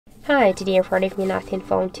Hi, today I'm for Redmi Note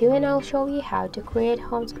Phone 2 and I'll show you how to create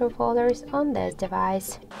home screen folders on this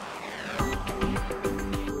device.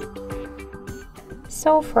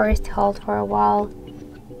 So first hold for a while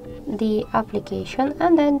the application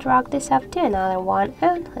and then drag this up to another one,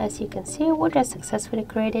 and as you can see we just successfully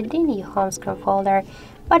created the new home screen folder.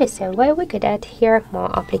 By the same way we could add here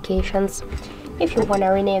more applications. If you want to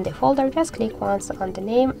rename the folder, just click once on the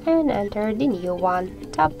name and enter the new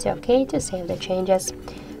one. Tap to OK to save the changes.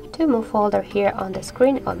 To move folder here on the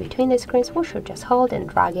screen or between the screens, we should just hold and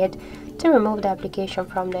drag it. To remove the application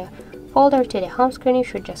from the folder to the home screen, you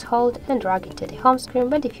should just hold and drag it to the home screen,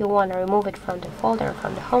 but if you want to remove it from the folder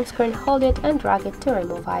from the home screen, hold it and drag it to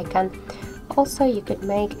remove icon. Also, you could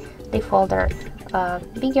make the folder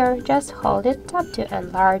bigger, just hold it, tap to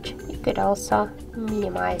enlarge. You could also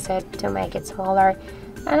minimize it to make it smaller,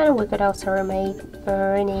 and then we could also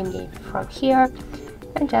rename it from here,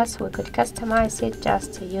 and just we could customize it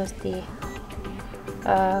just to use the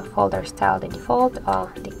folder style, the default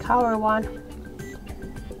or the cover one.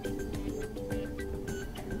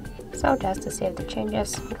 So just to save the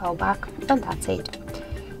changes, go back, and that's it.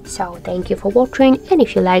 So thank you for watching, and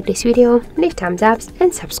if you like this video, leave thumbs up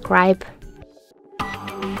and subscribe.